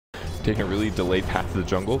taking a really delayed path to the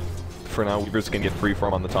jungle. For now, Weaver's gonna get free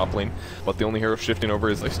farm on the top lane, but the only hero shifting over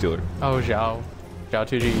is Lifestealer. Oh, Zhao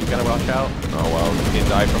 2G, you gotta watch out. Oh wow, he can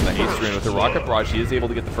die from the haste rune with the rocket barrage. He is able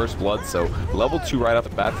to get the first blood, so level 2 right off the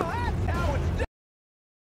bat.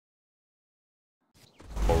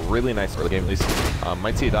 Really nice early game, at least.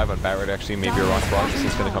 Might see a dive on Barrett, actually. Maybe a rocket barrage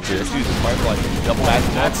is going to come through. He uses Firefly. Double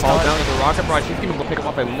Bats falls down to the rocket barrage. He's going to pick him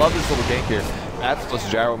up. I love this little gank here. Bats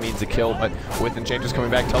plus Gyro means a kill, but with Enchanters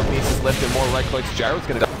coming back, telekinesis lift and more right clicks, Gyro's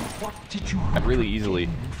going to die really easily.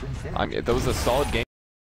 That was a solid game.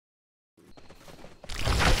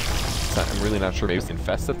 I'm really not sure maybe it's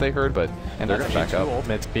Infest that they heard, but they're going to back up.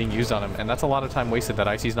 Ultimates being used on him, and that's a lot of time wasted that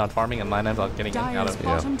IC's not farming and Lineham's not getting out of.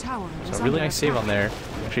 Yeah. So really nice save on there.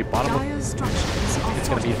 Actually, bottom of it's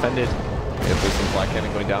going to be defended. If there's some Black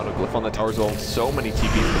Cannon going down, a glyph on the tower zone, so many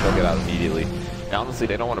TPs, but they'll get out immediately. And honestly,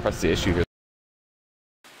 they don't want to press the issue here.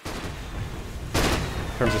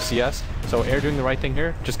 In terms of CS, so Air doing the right thing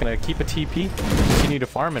here, just going to keep a TP, continue to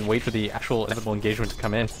farm, and wait for the actual inevitable engagement to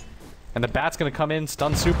come in. And the Bat's going to come in,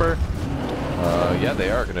 stun super. Yeah,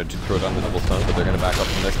 they are going to throw down the double stun, but they're going to back up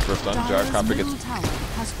from this first stun. Gyrocopter gets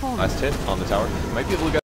last hit on the tower. Might be able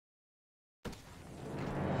to get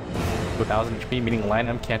 1,000 HP, meaning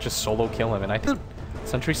Lineham can't just solo kill him. And I think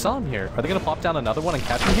Sentry saw him here. Are they going to plop down another one and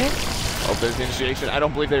catch him here? Oh, there's the initiation. I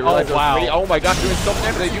don't believe they realize it was wow. ready. Oh my god, doing so much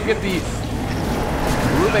damage. They do get the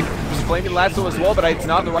Rubik was flaming Lasso as well, but it's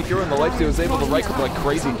not the right hero in the life. He was able to right click like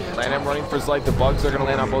crazy. Lanham running for his life. The bugs are going to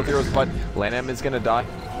land on both heroes, but Lanham is going to die.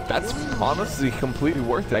 That's honestly completely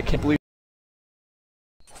worth it. I can't believe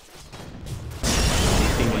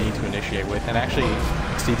anything we need to initiate with. And actually,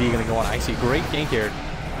 CD going to go on Icy. Great gank here.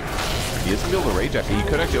 He is going to be able to rage actually. He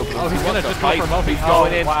could actually open. Oh, he's going to just go for Moby. He's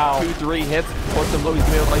going in. Wow. 2-3 hits. Puts him low. He's going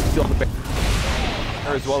to be able to like steal the back.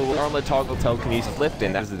 As well, Armlet toggle telekinesis lift,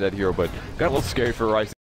 and that's a dead hero, but got a little scary for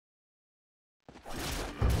Rising.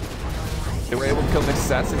 They were able to kill this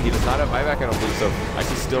assassin. He does not have buyback, I don't believe so.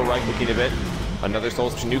 Icy's still right looking a bit. Another Soul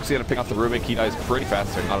Chinook's gonna pick off the Rubik. He dies pretty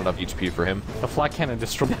fast. There's not enough HP for him. The Flat Cannon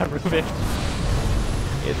destroyed that Rubik.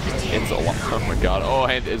 It's a lot. Oh my god. Oh,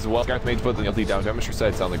 and as well, Garth Mage put the LT down. Demonstrator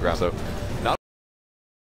sights on the ground, so not.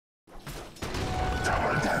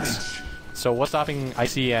 So what's stopping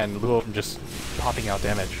Icy and Luo from just popping out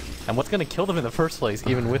damage? And what's going to kill them in the first place,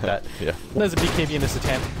 even with that? Yeah. There's a BKB in this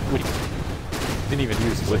attempt, which didn't even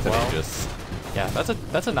use With well. it, just. Yeah, that's a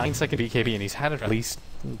 9-second BKB, and he's had it at least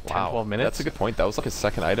 10-12 minutes. That's a good point. That was like his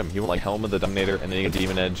second item. He went like Helm of the Dominator, and then a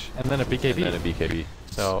Demon Edge, and then a BKB. And then a BKB.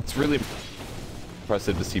 So it's really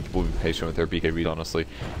impressive to see people be patient with their BKBs, honestly.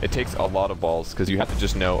 It takes a lot of balls, because you have to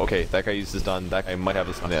just know, okay, that guy used his stun, that guy might have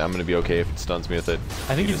this stun, I'm going to be okay if it stuns me with it.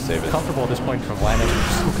 I think he's comfortable at this point from landing and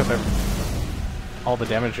just hook up all the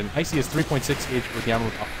damage, and Icy is 3.6 gauge with the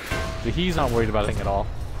armor. So he's not worried about anything at all.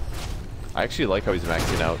 I actually like how he's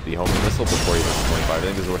maxing out the homing missile before he hits 25. I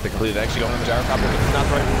think this is worth it completely. Actually going on the Gyrocopter, but it's not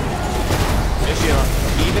the right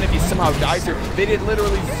mission. Even if he somehow dies here, they did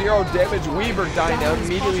literally 0 damage. Weaver dying now.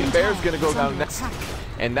 Immediately Bear's going to go down next.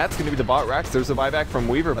 And that's going to be the bot racks. There's a buyback from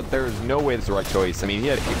Weaver, but there is no way it's the right choice. I mean, he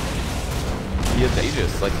had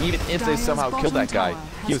Aegis. Like, even if they somehow killed that guy,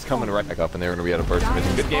 he was coming right back up and they were going to be out of burst.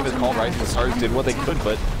 It's a good game. It's called Rising Stars did what they could,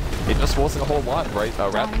 but it just wasn't a whole lot, right?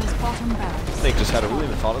 Rattlesnake just had a really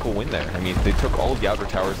methodical win there. I mean, they took all of the outer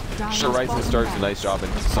towers. Sure, Rising Stars did a nice job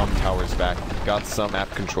and some towers back, got some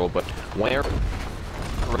map control, but when they're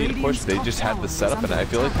ready to push, they just had the setup, and I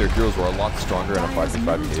feel like their heroes were a lot stronger in a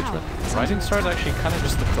 5v5 engagement. Rising Stars actually kind of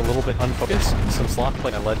just looked a little bit unfocused. Some slot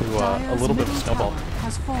play that led to a little bit of a snowball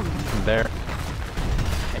from there.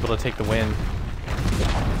 Able to take the win.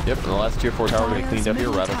 Yep, in the last tier 4 tower they cleaned up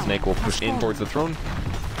here. Rattlesnake will push in towards the throne.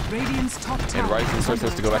 And Rising Stars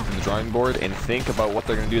has to go back to the drawing board and think about what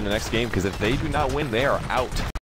they're going to do in the next game, because if they do not win, they are out.